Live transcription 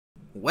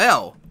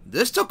Well,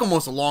 this took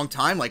almost a long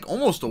time, like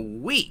almost a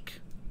week.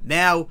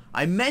 Now,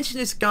 I mentioned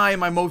this guy in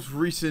my most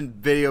recent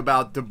video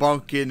about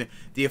debunking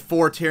the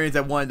authoritarians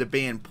that wanted to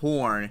ban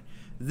porn.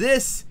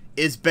 This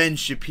is Ben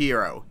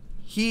Shapiro.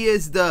 He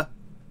is the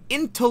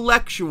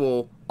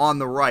intellectual on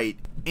the right,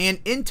 and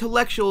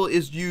intellectual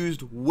is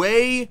used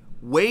way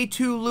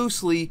too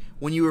loosely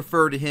when you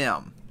refer to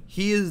him.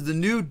 He is the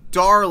new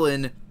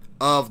darling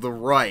of the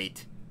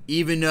right,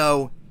 even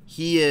though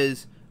he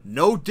is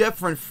no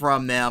different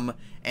from them,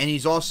 and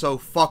he's also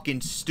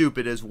fucking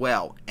stupid as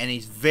well, and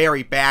he's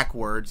very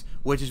backwards,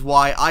 which is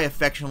why I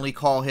affectionately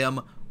call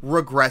him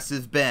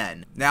Regressive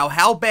Ben. Now,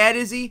 how bad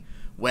is he?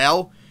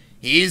 Well,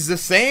 he's the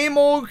same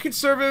old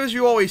conservative as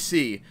you always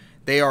see.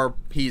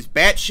 He's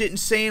batshit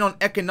insane on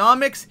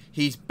economics,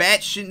 he's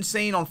batshit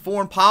insane on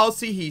foreign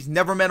policy, he's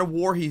never met a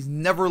war he's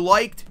never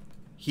liked,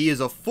 he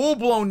is a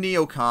full-blown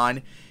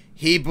neocon,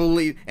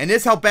 and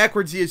this is how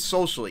backwards he is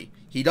socially.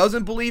 He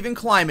doesn't believe in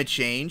climate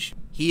change,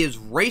 he is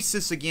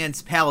racist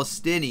against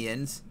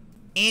Palestinians,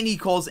 and he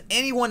calls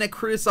anyone that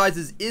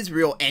criticizes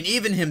Israel, and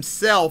even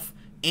himself,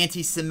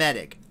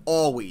 anti-Semitic.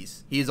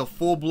 Always. He is a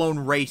full-blown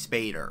race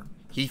baiter.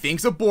 He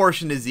thinks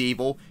abortion is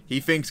evil,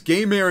 he thinks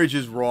gay marriage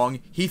is wrong,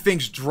 he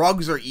thinks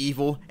drugs are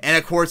evil, and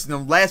of course in the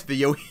last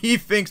video, he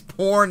thinks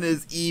porn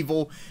is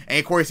evil, and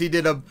of course he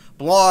did a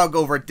blog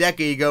over a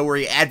decade ago where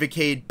he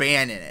advocated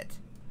banning it.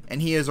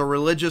 And he is a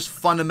religious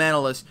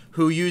fundamentalist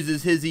who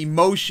uses his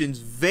emotions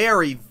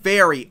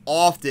very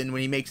often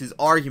when he makes his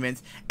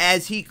arguments,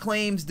 as he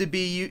claims to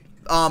be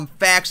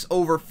facts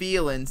over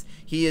feelings.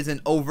 He is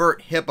an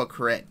overt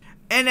hypocrite.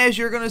 And as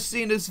you're going to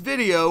see in this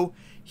video,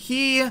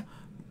 he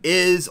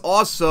is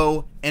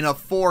also an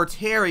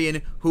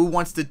authoritarian who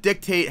wants to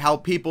dictate how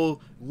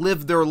people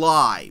live their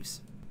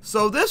lives.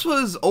 So this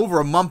was over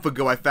a month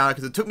ago I found it,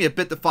 because it took me a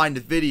bit to find the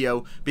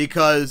video,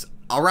 because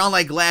around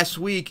like last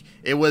week,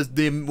 it was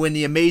when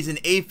the Amazing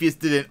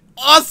Atheist did an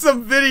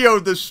awesome video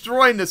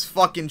destroying this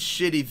fucking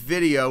shitty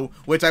video,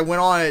 which I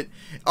went on it.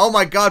 Oh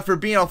my god, for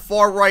being a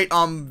far right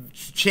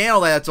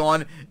channel that's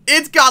on,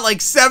 it's got like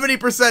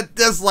 70%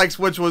 dislikes,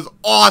 which was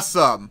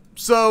awesome.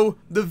 So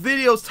the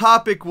video's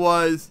topic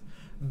was,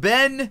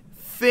 Ben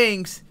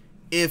thinks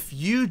if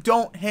you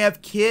don't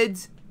have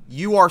kids,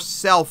 you are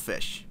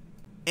selfish.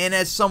 And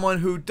as someone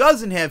who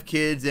doesn't have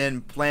kids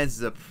and plans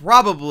to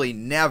probably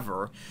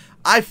never,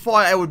 I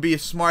thought it would be a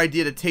smart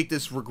idea to take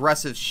this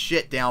regressive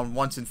shit down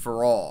once and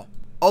for all.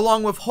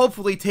 Along with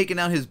hopefully taking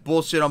down his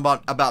bullshit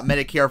about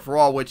Medicare for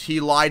all, which he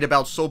lied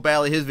about so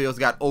badly his videos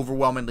got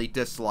overwhelmingly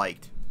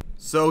disliked.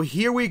 So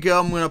here we go.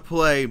 I'm going to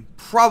play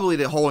probably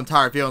the whole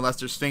entire video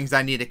unless there's things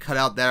I need to cut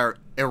out that are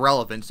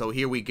irrelevant. So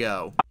here we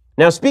go.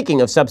 Now,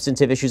 speaking of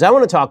substantive issues, I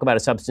want to talk about a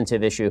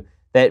substantive issue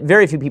that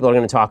very few people are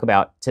going to talk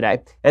about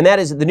today, and that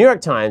is that the New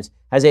York Times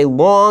has a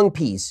long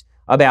piece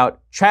about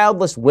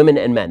childless women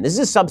and men. This is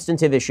a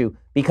substantive issue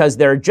because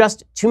there are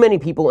just too many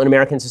people in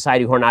American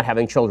society who are not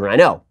having children. I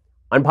know,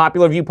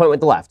 unpopular viewpoint with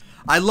the left.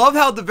 I love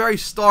how at the very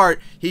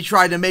start, he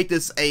tried to make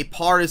this a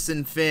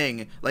partisan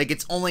thing. Like,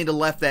 it's only the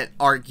left that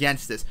are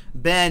against this.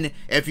 Ben,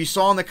 if you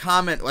saw in the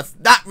comment, well, it's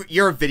not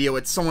your video,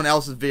 it's someone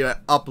else's video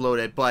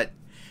uploaded, but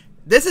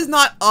this is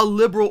not a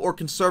liberal or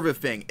conservative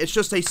thing. It's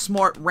just a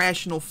smart,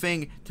 rational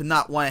thing to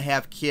not want to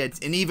have kids.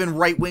 And even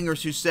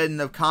right-wingers who said in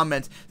the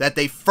comments that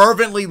they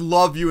fervently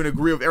love you and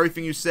agree with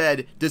everything you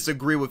said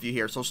disagree with you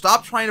here. So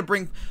stop trying to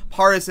bring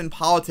partisan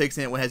politics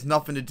in it when it has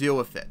nothing to do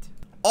with it.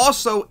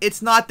 Also,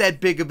 it's not that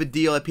big of a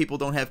deal that people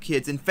don't have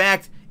kids. In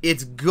fact,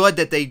 it's good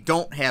that they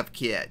don't have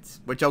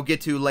kids, which I'll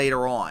get to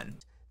later on.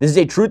 This is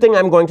a true thing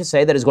I'm going to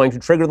say that is going to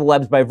trigger the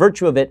lebs by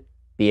virtue of it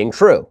being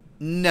true.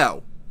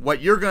 No. What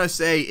you're going to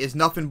say is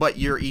nothing but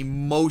your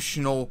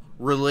emotional,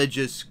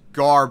 religious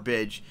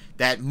garbage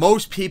that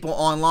most people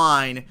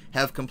online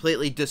have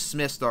completely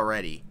dismissed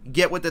already.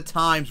 Get with the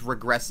times,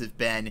 Regressive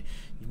Ben.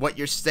 What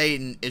you're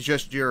stating is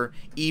just your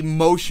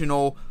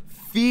emotional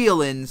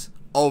feelings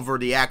over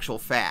the actual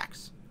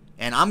facts.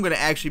 And I'm going to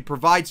actually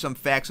provide some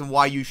facts on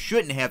why you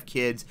shouldn't have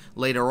kids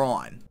later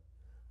on.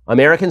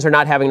 Americans are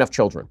not having enough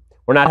children.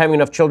 We're not having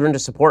enough children to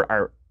support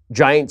our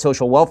giant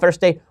social welfare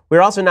state.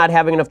 We're also not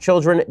having enough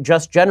children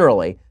just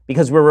generally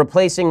because we're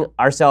replacing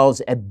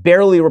ourselves at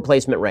barely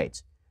replacement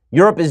rates.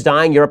 Europe is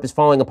dying. Europe is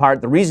falling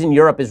apart. The reason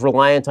Europe is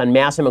reliant on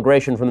mass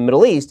immigration from the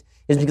Middle East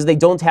is because they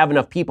don't have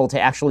enough people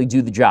to actually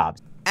do the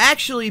jobs.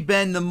 Actually,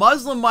 Ben, the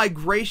Muslim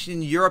migration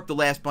in Europe the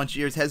last bunch of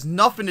years has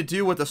nothing to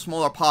do with a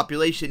smaller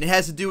population. It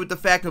has to do with the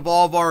fact of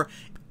all of our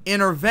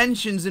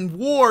interventions and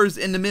wars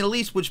in the Middle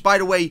East, which, by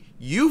the way,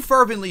 you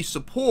fervently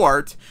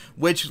support,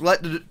 which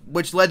led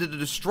to the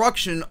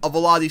destruction of a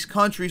lot of these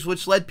countries,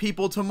 which led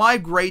people to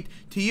migrate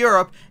to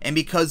Europe. And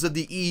because of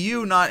the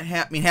EU not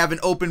having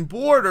open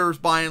borders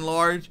by and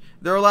large,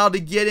 they're allowed to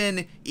get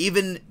in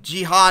even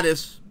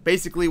jihadists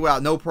basically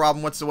without no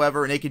problem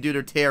whatsoever, and they can do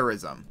their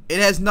terrorism. It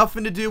has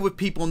nothing to do with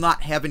people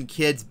not having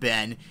kids,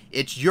 Ben.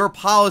 It's your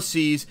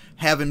policies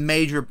having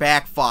major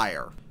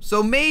backfire.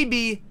 So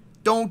maybe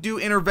don't do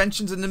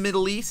interventions in the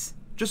Middle East.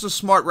 Just a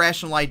smart,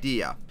 rational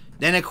idea.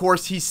 Then, of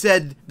course, he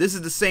said this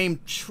is the same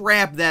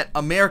trap that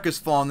America's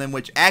fallen in,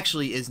 which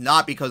actually is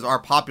not, because our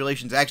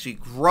population's actually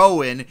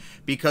growing,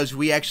 because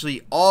we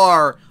actually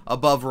are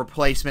above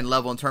replacement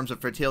level in terms of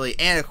fertility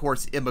and, of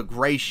course,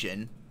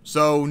 immigration.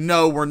 So,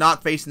 no, we're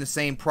not facing the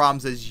same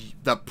problems as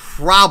the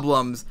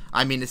problems,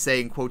 I mean to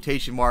say in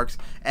quotation marks,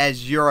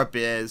 as Europe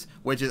is,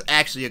 which is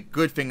actually a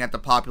good thing that the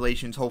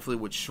populations hopefully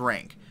would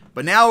shrink.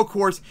 But now, of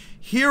course,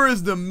 here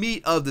is the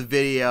meat of the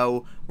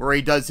video where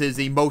he does his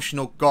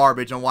emotional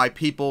garbage on why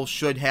people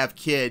should have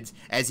kids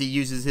as he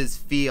uses his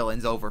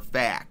feelings over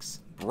facts.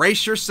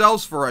 Brace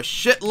yourselves for a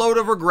shitload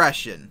of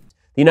regression.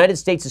 The United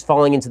States is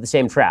falling into the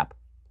same trap.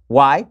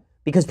 Why?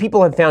 Because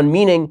people have found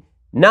meaning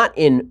not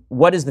in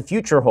what does the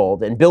future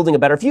hold and building a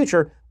better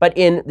future, but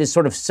in this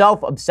sort of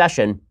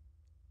self-obsession.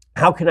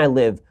 How can I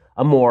live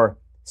a more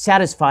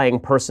satisfying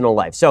personal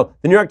life? So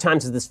the New York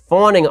Times has this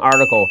fawning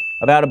article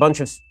about a bunch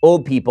of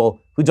old people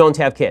who don't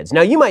have kids.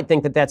 Now, you might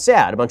think that that's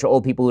sad, a bunch of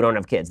old people who don't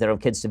have kids. They don't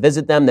have kids to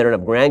visit them. They don't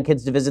have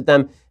grandkids to visit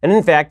them. And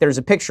in fact, there's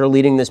a picture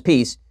leading this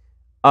piece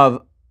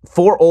of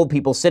 4 old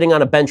people sitting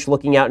on a bench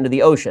looking out into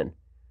the ocean,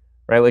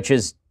 right? Which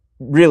is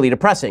really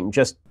depressing.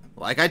 Just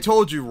like I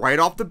told you right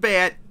off the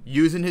bat,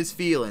 using his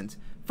feelings.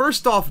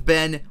 First off,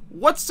 Ben,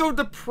 what's so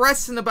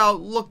depressing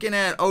about looking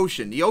at an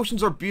ocean? The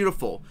oceans are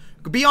beautiful.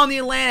 Be on the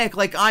Atlantic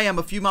like I am,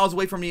 a few miles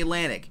away from the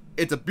Atlantic.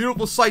 It's a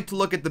beautiful sight to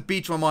look at the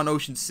beach when I'm on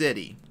Ocean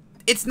City.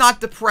 It's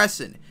not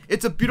depressing.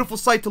 It's a beautiful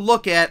sight to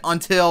look at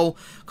until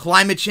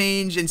climate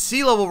change and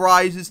sea level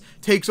rises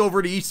takes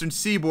over the eastern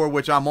seaboard,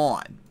 which I'm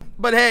on.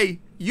 But hey,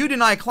 you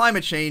deny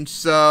climate change,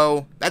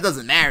 so that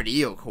doesn't matter to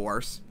you, of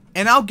course.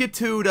 And I'll get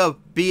to the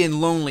being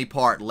lonely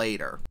part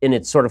later. In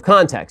its sort of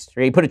context.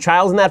 You put a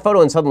child in that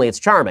photo and suddenly it's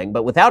charming,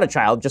 but without a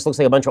child, it just looks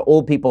like a bunch of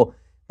old people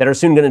that are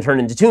soon going to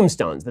turn into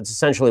tombstones. That's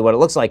essentially what it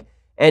looks like.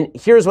 And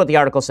here's what the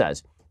article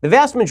says. The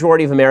vast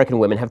majority of American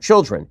women have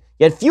children,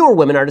 yet fewer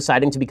women are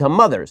deciding to become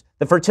mothers.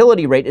 The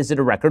fertility rate is at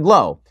a record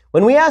low.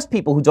 When we asked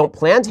people who don't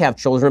plan to have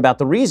children about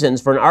the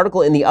reasons for an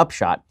article in the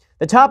Upshot,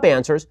 the top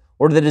answers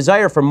were the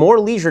desire for more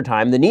leisure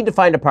time, the need to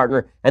find a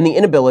partner, and the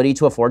inability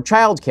to afford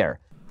childcare.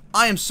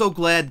 I am so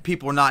glad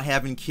people are not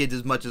having kids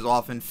as much as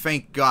often,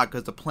 thank God,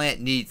 because the planet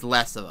needs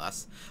less of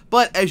us.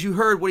 But as you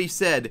heard what he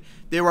said,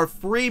 there are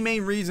 3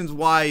 main reasons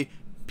why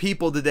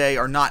people today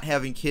are not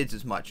having kids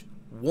as much.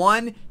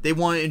 1, they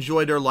want to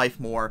enjoy their life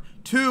more.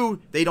 2,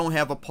 they don't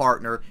have a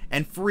partner.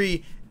 And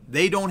 3,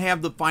 they don't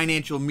have the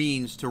financial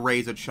means to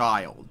raise a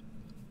child.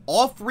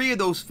 All 3 of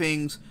those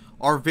things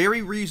are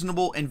very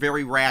reasonable and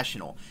very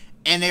rational.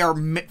 And they are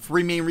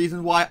 3 main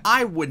reasons why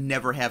I would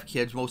never have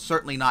kids, most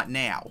certainly not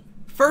now.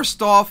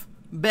 First off,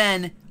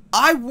 Ben,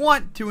 I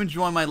want to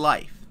enjoy my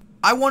life.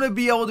 I want to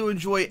be able to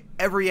enjoy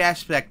every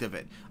aspect of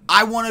it.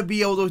 I want to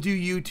be able to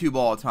do YouTube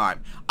all the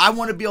time. I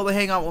want to be able to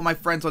hang out with my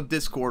friends on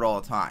Discord all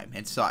the time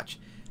and such.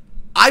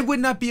 I would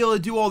not be able to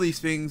do all these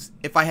things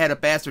if I had a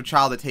bastard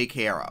child to take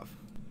care of.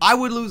 I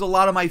would lose a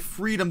lot of my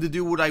freedom to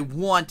do what I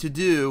want to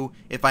do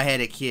if I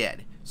had a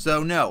kid.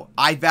 So no,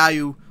 I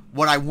value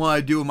what I want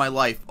to do in my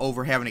life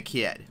over having a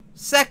kid.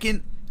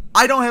 Second,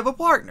 I don't have a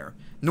partner,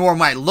 nor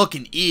am I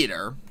looking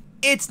either.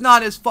 It's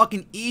not as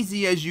fucking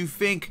easy as you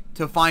think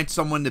to find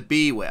someone to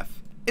be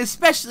with.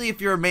 Especially if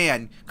you're a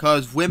man,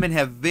 cause women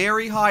have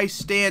very high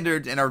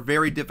standards and are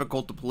very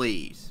difficult to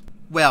please.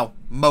 Well,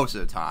 most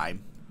of the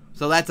time.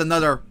 So that's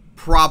another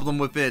problem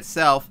within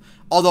itself.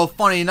 Although,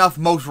 funny enough,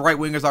 most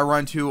right-wingers I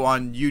run to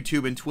on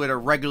YouTube and Twitter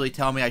regularly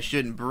tell me I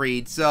shouldn't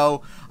breed.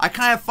 So, I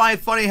kind of find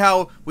it funny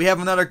how we have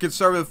another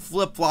conservative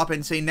flip-flop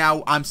and say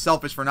now I'm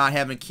selfish for not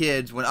having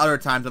kids, when other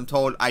times I'm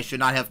told I should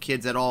not have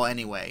kids at all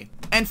anyway.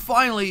 And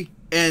finally,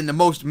 and the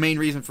most main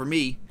reason for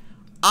me,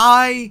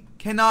 I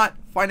cannot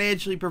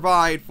financially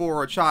provide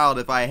for a child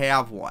if I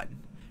have one.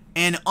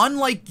 And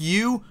unlike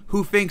you,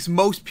 who thinks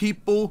most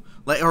people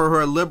who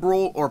are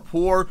liberal or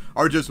poor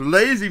are just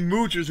lazy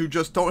moochers who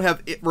just don't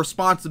have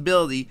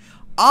responsibility,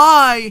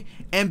 I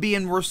am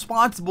being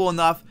responsible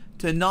enough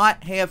to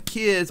not have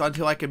kids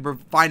until I can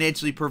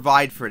financially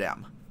provide for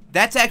them.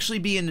 That's actually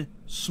being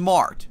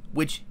smart,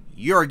 which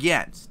you're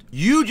against.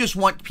 You just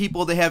want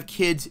people to have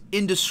kids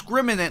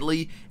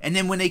indiscriminately, and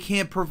then when they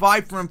can't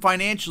provide for them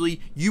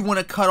financially, you want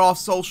to cut off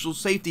social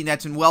safety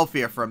nets and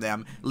welfare from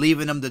them,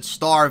 leaving them to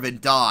starve and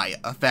die,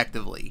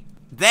 effectively.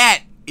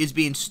 That is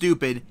being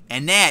stupid,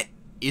 and that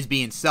is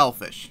being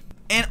selfish.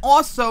 And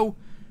also,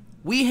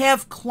 we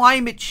have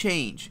climate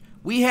change.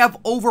 We have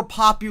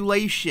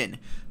overpopulation.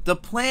 The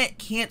planet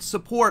can't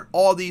support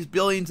all these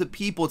billions of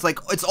people.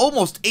 It's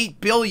almost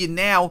 8 billion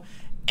now,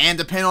 and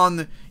depending on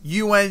the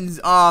UN's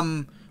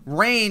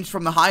range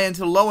from the high end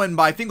to the low end,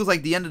 by I think it was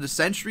like the end of the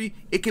century,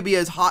 it could be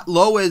as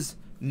low as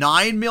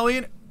 9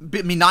 billion,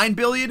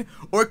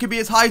 or it could be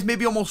as high as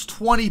maybe almost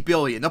 20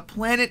 billion. The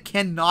planet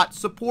cannot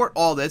support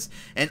all this,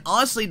 and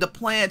honestly, the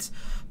planet's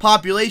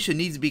population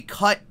needs to be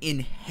cut in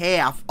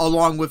half,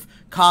 along with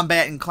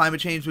combating climate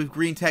change with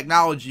green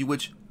technology,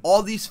 which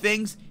all these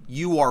things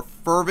you are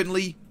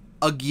fervently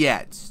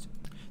against.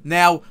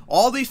 Now,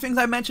 all these things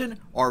I mentioned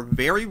are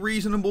very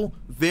reasonable,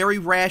 very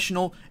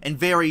rational, and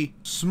very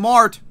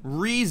smart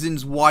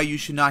reasons why you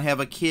should not have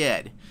a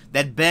kid,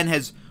 that Ben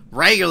has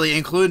regularly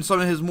included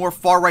some of his more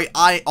far-right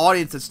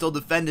audience that still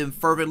defend him,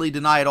 fervently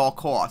deny at all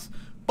costs.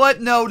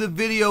 But no, the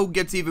video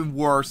gets even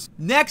worse.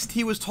 Next,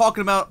 he was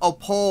talking about a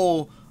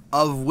poll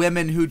of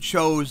women who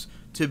chose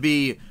to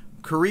be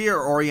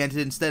career-oriented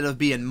instead of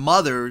being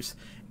mothers,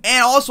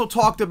 and also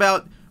talked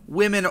about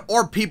women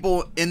or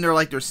people in their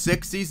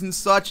 60s and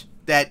such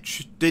that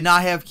did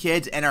not have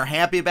kids and are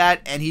happy about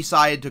it, and he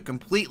decided to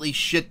completely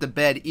shit the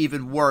bed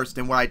even worse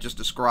than what I just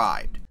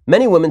described.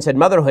 Many women said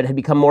motherhood had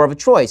become more of a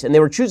choice, and they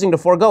were choosing to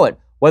forego it,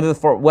 whether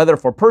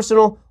for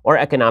personal or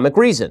economic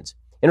reasons.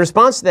 In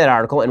response to that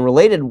article and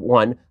related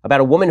one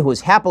about a woman who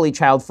is happily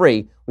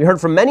child-free, we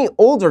heard from many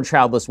older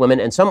childless women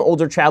and some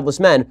older childless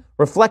men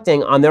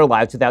reflecting on their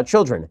lives without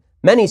children.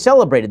 Many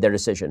celebrated their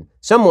decision.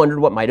 Some wondered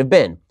what might have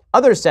been.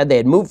 Others said they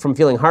had moved from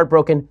feeling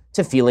heartbroken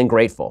to feeling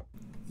grateful.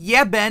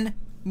 Yeah, Ben,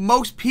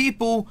 most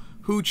people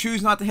who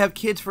choose not to have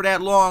kids for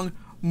that long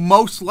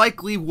most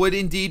likely would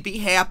indeed be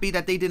happy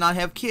that they did not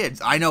have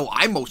kids. I know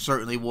I most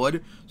certainly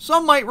would.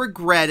 Some might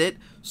regret it.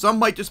 Some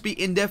might just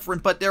be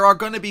indifferent, but there are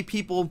going to be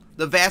people,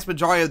 the vast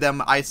majority of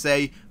them, I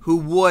say, who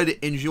would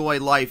enjoy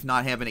life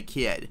not having a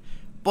kid.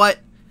 But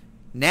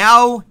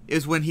now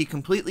is when he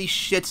completely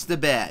shits the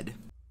bed.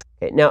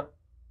 Okay, now,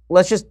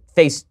 let's just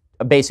face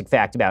a basic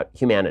fact about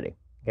humanity.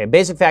 Okay,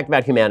 basic fact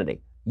about humanity.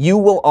 You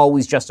will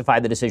always justify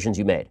the decisions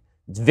you made.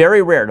 It's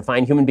very rare to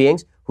find human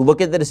beings who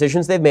look at the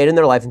decisions they've made in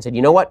their life and said,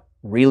 you know what,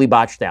 really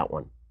botched that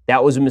one.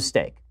 That was a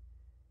mistake.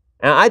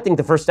 And I think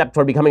the first step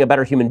toward becoming a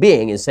better human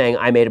being is saying,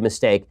 I made a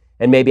mistake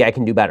and maybe I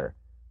can do better.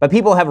 But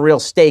people have a real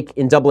stake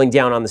in doubling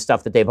down on the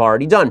stuff that they've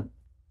already done.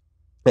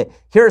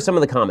 Here are some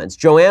of the comments.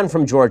 Joanne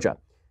from Georgia.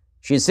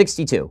 She is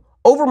 62.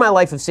 Over my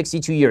life of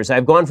 62 years, I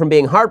have gone from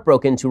being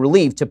heartbroken to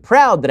relieved to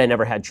proud that I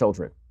never had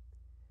children.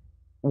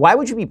 Why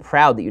would you be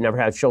proud that you never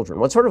had children?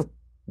 What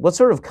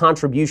sort of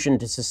contribution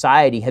to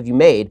society have you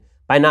made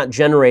by not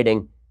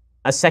generating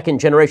a second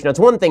generation? Now, it's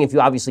one thing if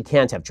you obviously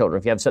can't have children,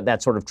 if you have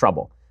that sort of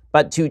trouble.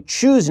 But to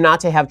choose not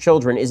to have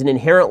children is an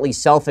inherently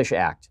selfish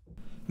act.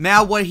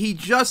 Now, what he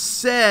just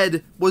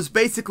said was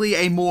basically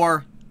a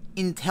more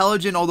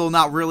intelligent, although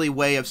not really,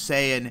 way of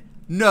saying,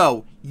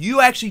 no,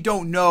 you actually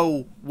don't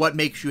know what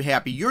makes you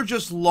happy. You're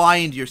just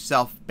lying to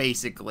yourself,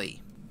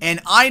 basically. And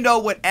I know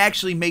what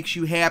actually makes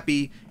you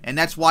happy, and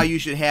that's why you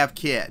should have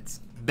kids.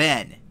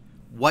 Ben,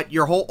 what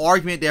your whole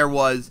argument there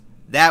was,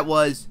 that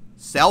was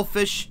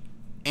selfish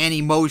and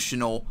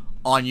emotional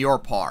on your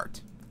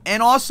part.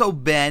 And also,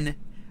 Ben,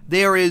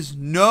 there is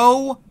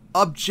no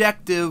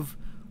objective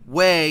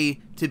way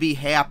to be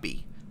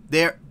happy.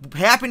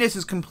 Happiness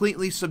is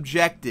completely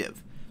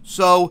subjective.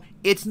 So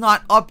it's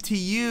not up to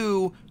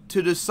you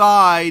to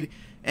decide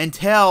and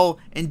tell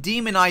and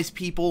demonize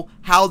people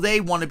how they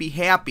want to be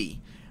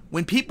happy.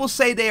 When people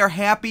say they are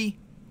happy,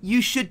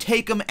 you should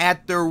take them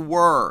at their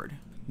word.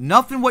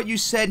 Nothing what you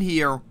said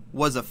here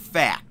was a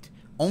fact.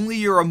 Only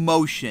your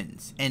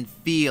emotions and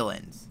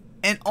feelings.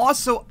 And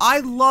also, I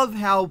love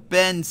how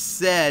Ben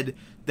said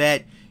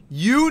that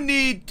you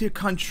need to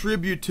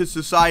contribute to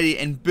society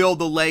and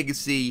build a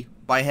legacy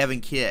by having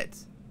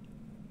kids.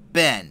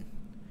 Ben,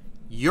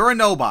 you're a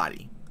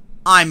nobody.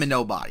 I'm a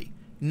nobody.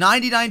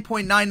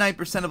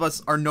 99.99% of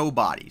us are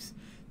nobodies.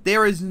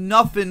 There is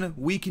nothing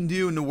we can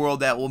do in the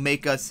world that will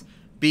make us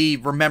be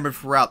remembered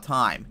throughout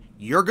time.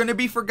 You're going to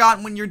be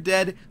forgotten when you're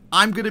dead.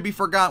 I'm going to be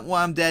forgotten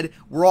when I'm dead.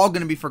 We're all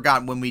going to be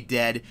forgotten when we're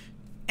dead.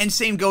 And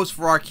same goes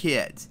for our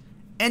kids.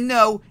 And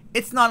no,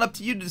 it's not up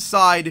to you to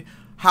decide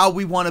how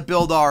we want to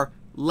build our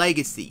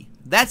legacy.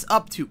 That's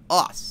up to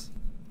us.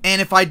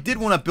 And if I did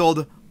want to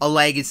build a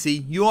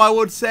legacy, you know what I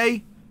would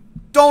say?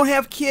 Don't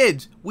have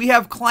kids. We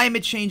have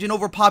climate change and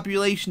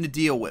overpopulation to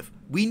deal with.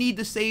 We need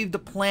to save the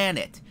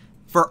planet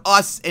for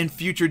us and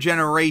future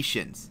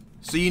generations.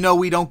 So you know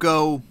we don't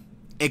go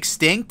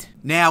extinct.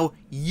 Now,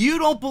 you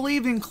don't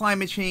believe in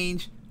climate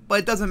change, but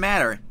it doesn't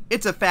matter.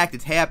 It's a fact,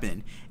 it's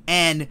happening.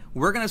 And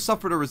we're going to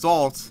suffer the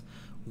results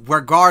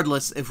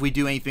regardless if we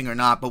do anything or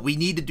not, but we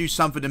need to do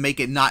something to make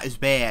it not as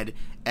bad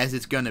as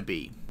it's going to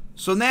be.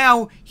 So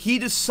now, he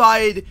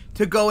decided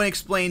to go and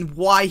explain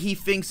why he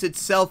thinks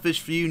it's selfish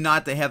for you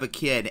not to have a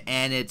kid,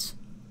 and it's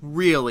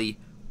really,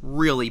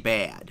 really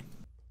bad.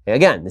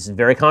 Again, this is a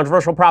very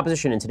controversial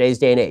proposition in today's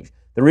day and age.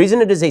 The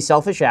reason it is a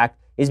selfish act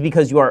is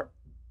because you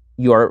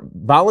are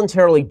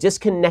voluntarily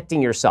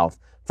disconnecting yourself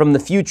from the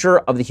future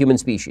of the human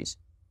species.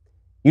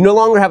 You no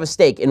longer have a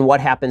stake in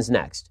what happens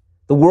next.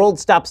 The world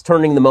stops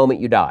turning the moment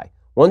you die.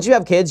 Once you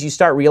have kids, you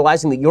start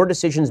realizing that your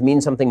decisions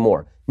mean something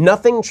more.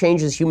 Nothing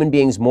changes human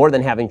beings more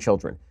than having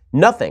children.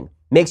 Nothing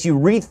makes you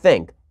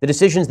rethink the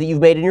decisions that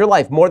you've made in your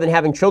life more than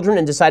having children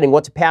and deciding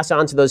what to pass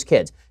on to those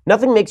kids.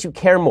 Nothing makes you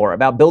care more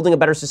about building a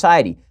better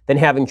society than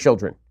having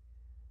children.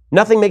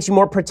 Nothing makes you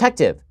more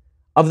protective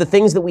of the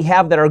things that we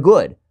have that are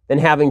good than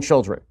having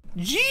children.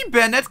 Gee,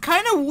 Ben, that's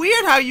kind of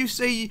weird how you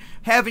say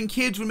having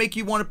kids would make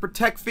you want to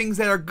protect things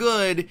that are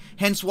good,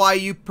 hence why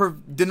you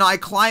deny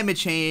climate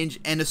change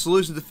and the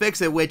solution to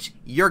fix it, which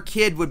your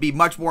kid would be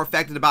much more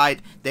affected by it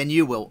than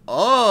you will.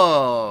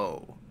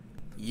 Oh.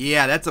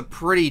 Yeah, that's a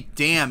pretty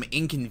damn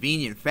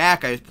inconvenient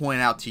fact I just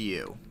pointed out to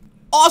you.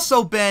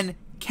 Also, Ben,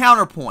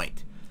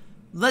 counterpoint.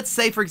 Let's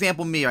say, for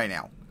example, me right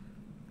now.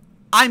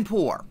 I'm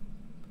poor.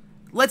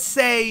 Let's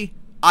say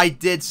I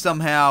did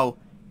somehow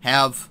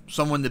have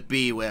someone to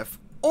be with,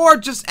 or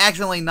just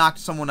accidentally knocked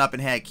someone up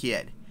and had a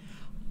kid.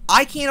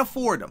 I can't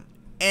afford them,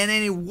 and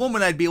any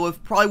woman I'd be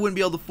with probably wouldn't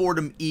be able to afford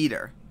them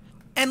either.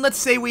 And let's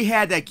say we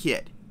had that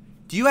kid.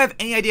 Do you have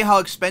any idea how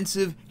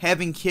expensive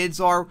having kids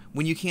are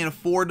when you can't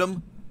afford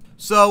them?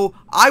 So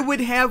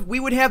we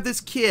would have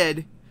this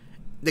kid,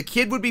 the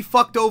kid would be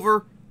fucked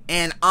over,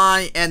 and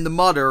I and the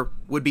mother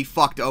would be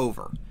fucked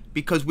over,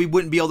 because we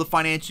wouldn't be able to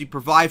financially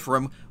provide for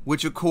him,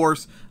 which of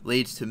course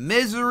leads to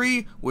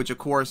misery, which of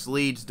course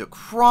leads to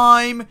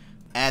crime,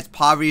 as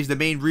poverty is the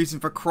main reason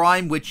for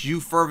crime, which you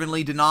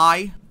fervently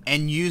deny,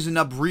 and using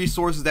up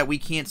resources that we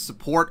can't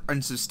support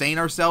and sustain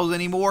ourselves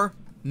anymore.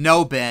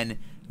 No, Ben,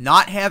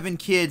 not having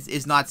kids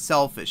is not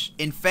selfish.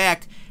 In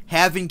fact,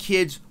 having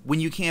kids when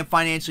you can't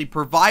financially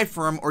provide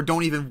for them or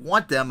don't even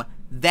want them,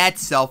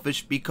 that's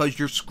selfish, because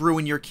you're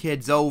screwing your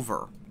kids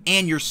over.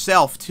 And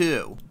yourself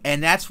too.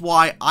 And that's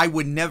why I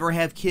would never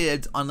have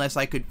kids unless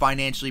I could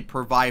financially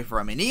provide for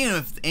them. And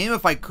even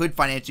if I could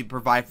financially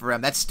provide for them,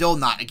 that's still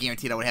not a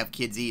guarantee that I would have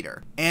kids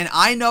either. And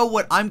I know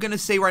what I'm gonna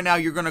say right now,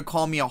 you're gonna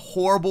call me a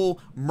horrible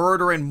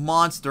murdering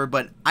monster,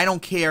 but I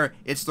don't care,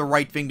 it's the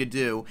right thing to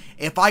do.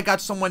 If I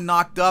got someone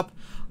knocked up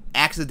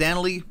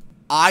accidentally,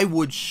 I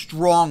would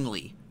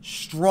strongly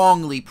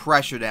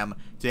pressure them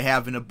to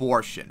have an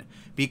abortion,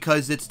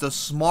 because it's the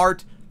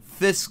smart,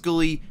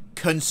 fiscally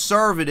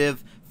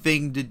conservative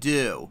thing to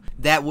do.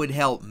 That would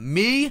help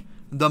me,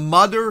 the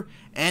mother,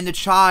 and the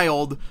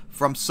child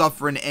from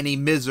suffering any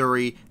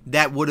misery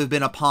that would have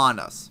been upon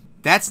us.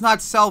 That's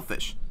not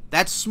selfish.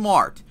 That's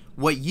smart.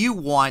 What you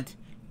want,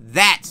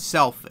 that's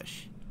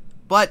selfish.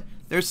 But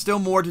there's still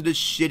more to this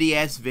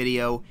shitty-ass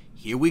video.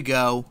 Here we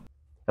go.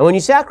 And when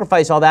you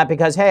sacrifice all that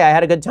because, hey, I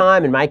had a good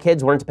time and my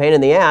kids weren't a pain in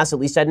the ass, at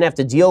least I didn't have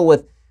to deal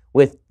with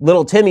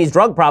little Timmy's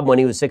drug problem when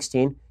he was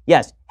 16.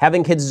 Yes,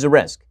 having kids is a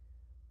risk.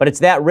 But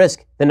it's that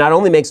risk that not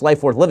only makes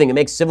life worth living, it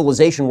makes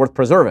civilization worth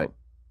preserving.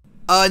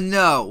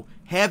 No.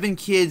 Having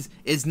kids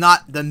is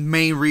not the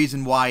main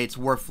reason why it's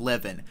worth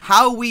living.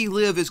 How we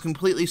live is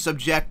completely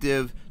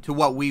subjective to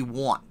what we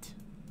want.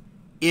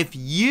 If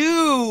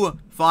you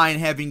find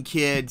having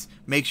kids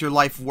makes your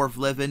life worth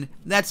living,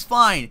 that's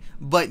fine.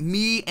 But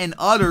me and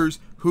others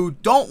who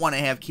don't want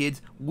to have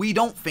kids, we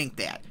don't think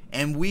that.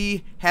 And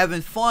we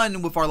having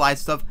fun with our life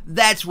stuff,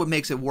 that's what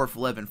makes it worth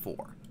living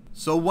for.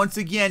 So once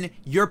again,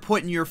 you're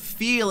putting your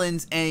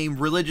feelings and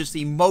religious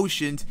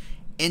emotions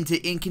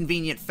into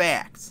inconvenient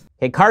facts.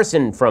 Hey,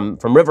 Carson from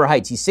River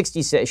Heights, he's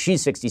 66,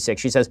 she's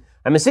 66. She says,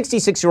 I'm a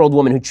 66-year-old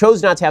woman who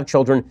chose not to have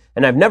children,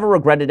 and I've never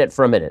regretted it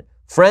for a minute.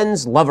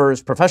 Friends,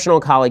 lovers, professional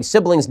colleagues,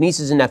 siblings,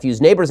 nieces and nephews,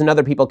 neighbors, and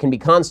other people can be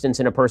constants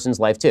in a person's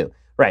life too.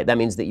 Right, that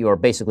means that you are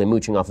basically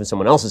mooching off of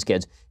someone else's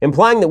kids.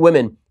 Implying that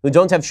women who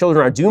don't have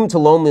children are doomed to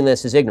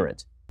loneliness is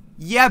ignorant.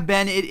 Yeah,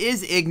 Ben, it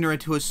is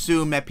ignorant to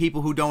assume that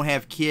people who don't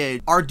have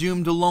kids are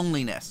doomed to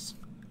loneliness.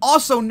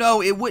 Also,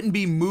 no, it wouldn't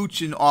be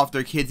mooching off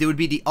their kids. It would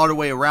be the other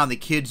way around, the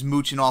kids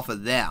mooching off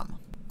of them.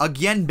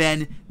 Again,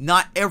 Ben,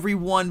 not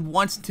everyone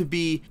wants to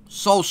be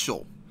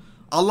social.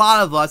 A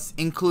lot of us,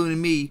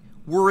 including me,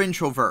 we're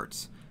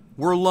introverts.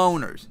 We're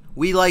loners.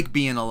 We like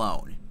being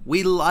alone.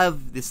 We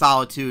love the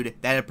solitude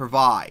that it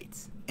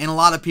provides. And a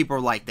lot of people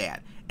are like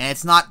that. And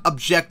it's not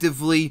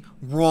objectively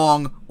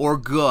wrong or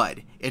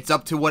good. It's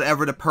up to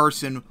whatever the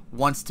person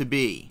wants to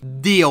be.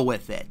 Deal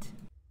with it.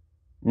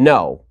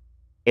 No,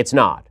 it's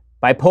not.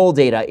 By poll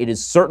data, it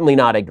is certainly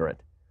not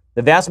ignorant.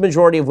 The vast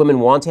majority of women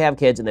want to have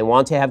kids, and they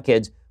want to have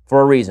kids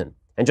for a reason.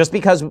 And just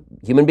because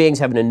human beings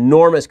have an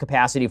enormous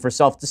capacity for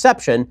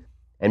self-deception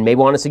and may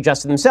want to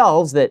suggest to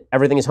themselves that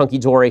everything is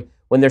hunky-dory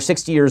when they're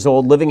 60 years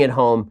old, living at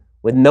home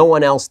with no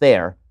one else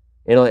there,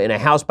 in a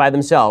house by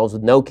themselves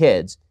with no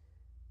kids,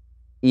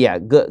 yeah,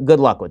 good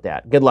luck with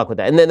that. Good luck with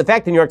that. And then the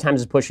fact the New York Times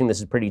is pushing this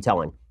is pretty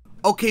telling.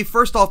 Okay,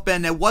 first off,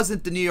 Ben, that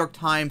wasn't the New York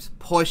Times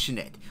pushing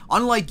it.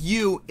 Unlike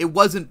you, it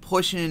wasn't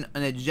pushing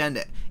an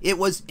agenda. It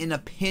was an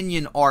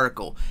opinion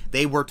article.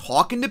 They were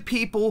talking to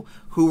people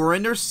who were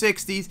in their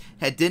 60s,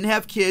 didn't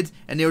have kids,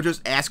 and they were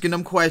just asking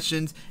them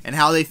questions and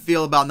how they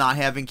feel about not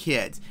having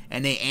kids.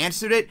 And they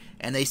answered it,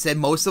 and they said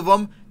most of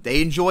them,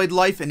 they enjoyed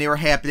life and they were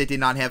happy they did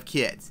not have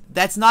kids.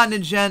 That's not an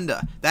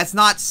agenda. That's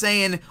not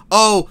saying,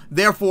 oh,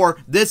 therefore,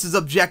 this is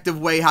objective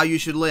way how you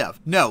should live.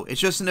 No,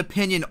 it's just an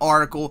opinion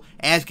article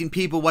asking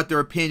people what their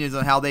opinions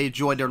on how they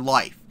enjoy their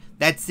life.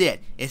 That's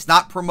it. It's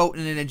not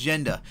promoting an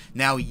agenda.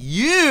 Now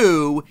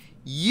you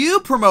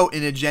promote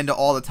an agenda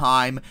all the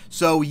time,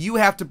 so you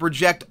have to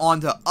project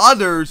onto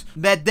others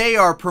that they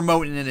are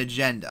promoting an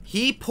agenda.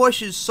 He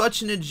pushes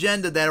such an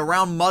agenda that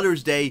around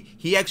Mother's Day,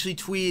 he actually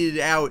tweeted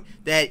out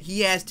that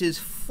he asked his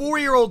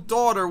 4-year-old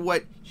daughter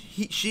what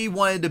she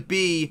wanted to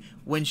be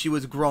when she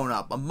was grown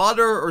up. A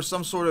mother or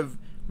some sort of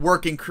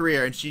working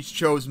career, and she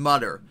chose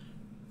mother.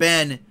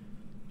 Ben,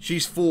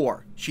 she's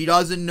 4. She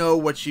doesn't know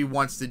what she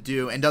wants to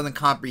do and doesn't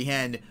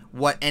comprehend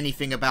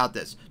anything about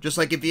this. Just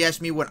like if you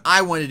asked me what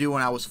I wanted to do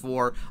when I was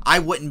 4, I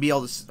wouldn't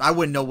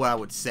know what I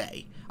would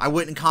say. I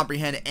wouldn't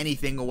comprehend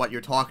anything of what you're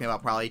talking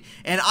about, probably.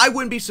 And I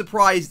wouldn't be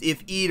surprised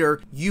if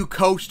either you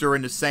coached her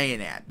into saying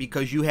that,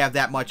 because you have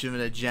that much of an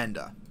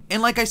agenda.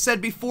 And like I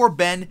said before,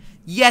 Ben,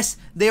 yes,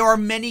 there are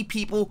many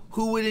people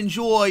who would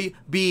enjoy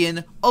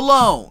being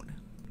alone.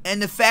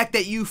 And the fact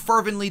that you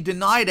fervently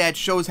deny that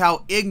shows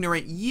how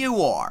ignorant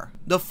you are.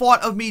 The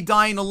thought of me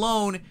dying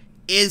alone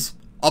is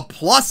a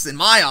plus in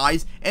my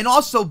eyes. And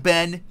also,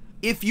 Ben,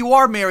 if you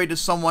are married to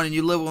someone and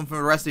you live with them for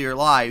the rest of your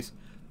lives,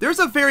 there's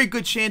a very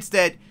good chance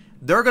that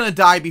they're going to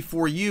die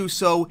before you,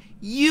 so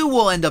you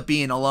will end up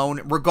being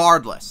alone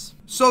regardless.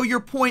 So your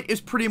point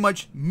is pretty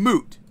much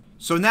moot.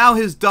 So now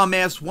his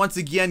dumbass once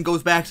again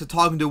goes back to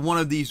talking to one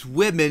of these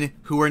women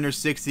who are in their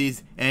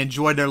 60s and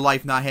enjoy their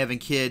life not having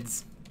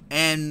kids.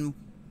 And,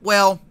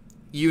 well,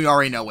 you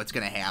already know what's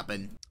going to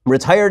happen.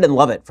 Retired and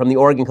love it, from the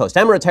Oregon coast.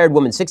 I'm a retired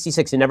woman,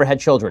 66, and never had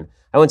children.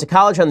 I went to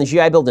college on the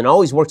GI Bill and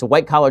always worked a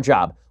white-collar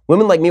job.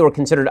 Women like me were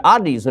considered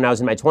oddities when I was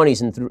in my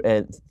 20s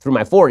and through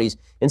my 40s.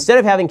 Instead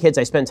of having kids,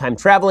 I spent time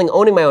traveling,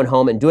 owning my own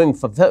home, and doing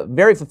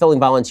very fulfilling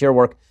volunteer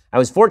work. I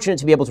was fortunate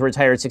to be able to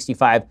retire at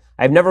 65.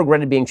 I've never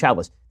regretted being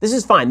childless. This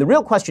is fine. The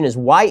real question is,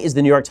 why is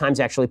the New York Times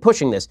actually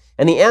pushing this?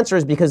 And the answer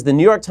is because the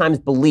New York Times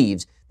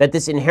believes that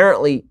this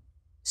inherently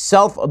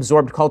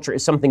self-absorbed culture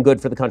is something good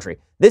for the country.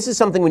 This is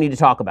something we need to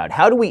talk about.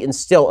 How do we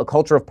instill a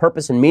culture of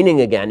purpose and meaning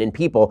again in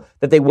people,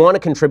 that they want to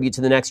contribute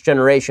to the next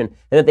generation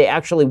and that they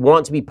actually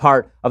want to be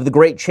part of the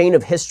great chain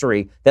of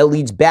history that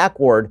leads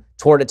backward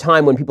toward a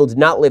time when people did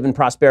not live in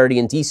prosperity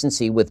and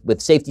decency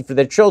with safety for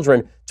their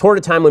children, toward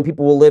a time when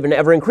people will live in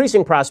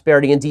ever-increasing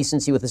prosperity and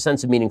decency with a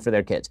sense of meaning for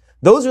their kids.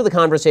 Those are the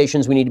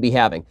conversations we need to be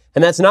having.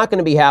 And that's not going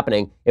to be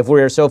happening if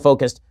we are so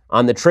focused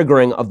on the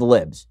triggering of the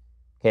libs.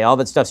 Okay, all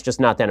that stuff's just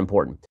not that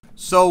important.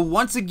 So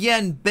once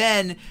again,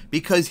 Ben,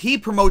 because he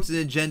promotes an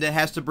agenda,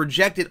 has to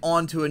project it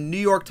onto a New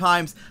York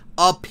Times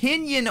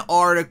opinion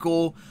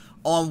article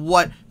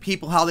on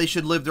how they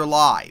should live their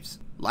lives.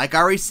 Like I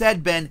already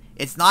said, Ben,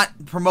 it's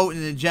not promoting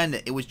an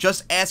agenda. It was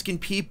just asking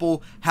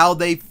people how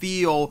they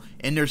feel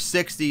in their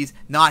 60s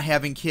not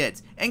having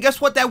kids. And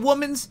guess what? That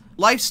woman's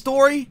life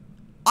story,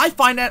 I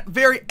find that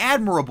very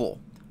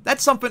admirable.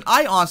 That's something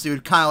I honestly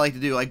would kind of like to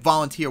do, like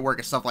volunteer work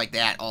and stuff like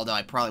that, although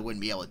I probably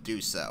wouldn't be able to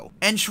do so.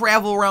 And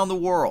travel around the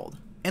world.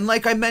 And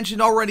like I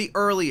mentioned already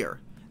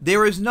earlier,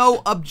 there is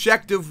no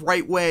objective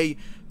right way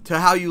to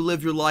how you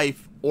live your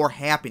life or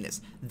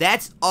happiness.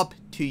 That's up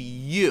to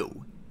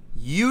you.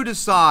 You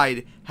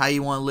decide how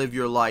you want to live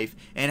your life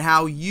and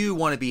how you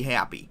want to be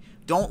happy.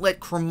 Don't let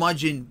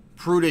curmudgeon,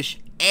 prudish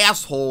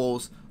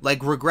assholes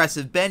like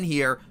Regressive Ben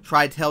here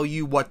try to tell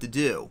you what to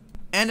do.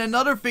 And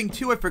another thing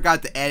too I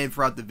forgot to add in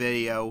throughout the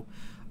video,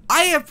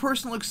 I have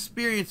personal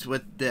experience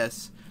with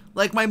this.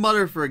 Like my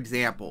mother, for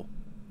example.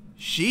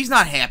 She's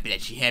not happy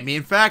that she had me.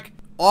 In fact,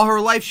 all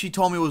her life she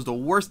told me it was the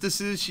worst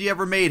decision she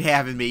ever made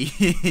having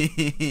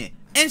me.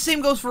 And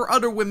same goes for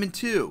other women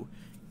too.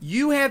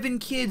 You having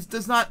kids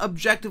does not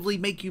objectively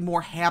make you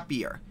more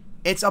happier.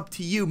 It's up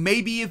to you.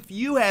 Maybe if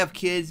you have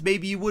kids,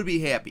 maybe you would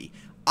be happy.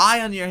 I,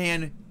 on the other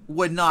hand,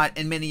 would not,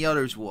 and many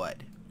others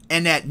would.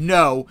 And that,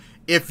 no,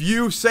 if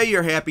you say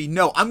you're happy,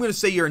 no, I'm going to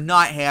say you're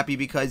not happy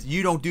because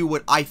you don't do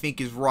what I think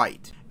is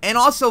right. And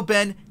also,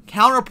 Ben,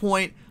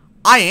 counterpoint,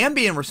 I am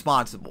being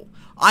responsible.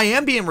 I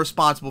am being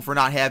responsible for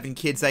not having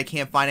kids I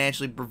can't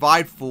financially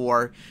provide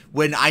for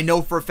when I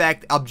know for a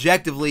fact,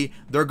 objectively,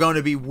 they're going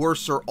to be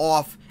worse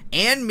off,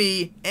 and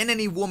me, and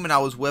any woman I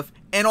was with,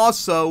 and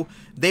also,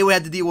 they would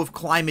have to deal with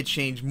climate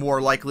change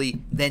more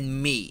likely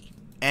than me.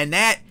 And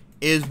that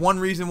is one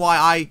reason why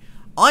I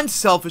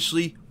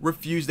unselfishly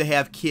refuse to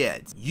have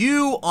kids.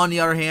 You, on the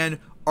other hand,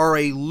 are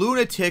a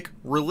lunatic,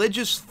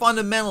 religious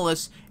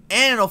fundamentalist,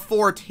 and an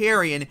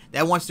authoritarian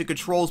that wants to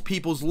control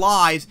people's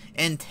lives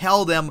and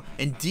tell them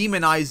and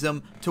demonize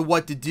them to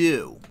what to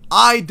do.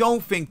 I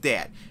don't think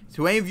that.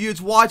 To any of you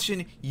that's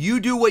watching, you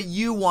do what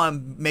you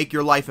want to make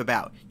your life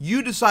about.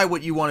 You decide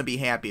what you want to be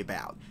happy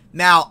about.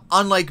 Now,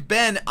 unlike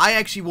Ben, I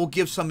actually will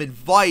give some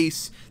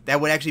advice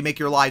that would actually make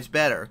your lives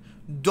better.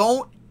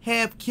 Don't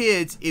have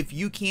kids if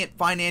you can't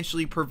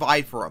financially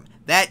provide for them.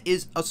 That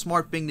is a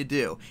smart thing to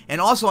do.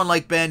 And also,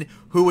 unlike Ben,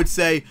 who would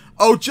say,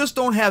 oh, just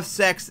don't have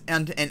sex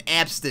and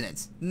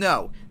abstinence.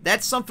 No,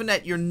 that's something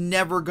that you're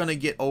never going to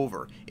get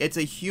over. It's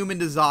a human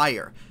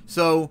desire.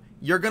 So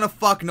you're going to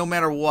fuck no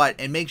matter what,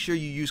 and make sure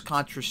you use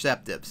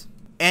contraceptives.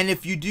 And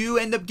if you do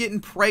end up getting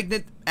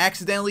pregnant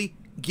accidentally,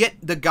 get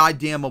the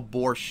goddamn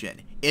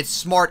abortion. It's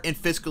smart and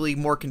fiscally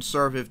more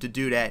conservative to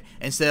do that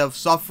instead of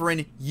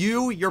suffering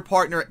you, your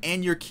partner,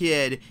 and your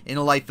kid in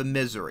a life of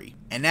misery.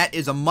 And that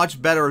is a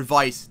much better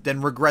advice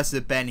than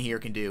Regressive Ben here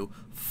can do.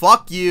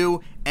 Fuck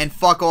you, and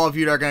fuck all of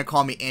you that are going to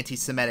call me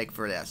anti-Semitic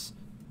for this.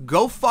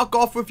 Go fuck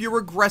off with your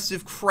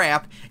regressive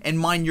crap and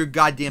mind your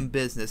goddamn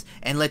business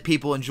and let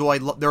people enjoy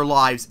their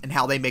lives and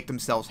how they make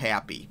themselves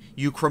happy.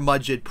 You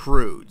curmudgeon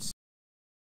prudes.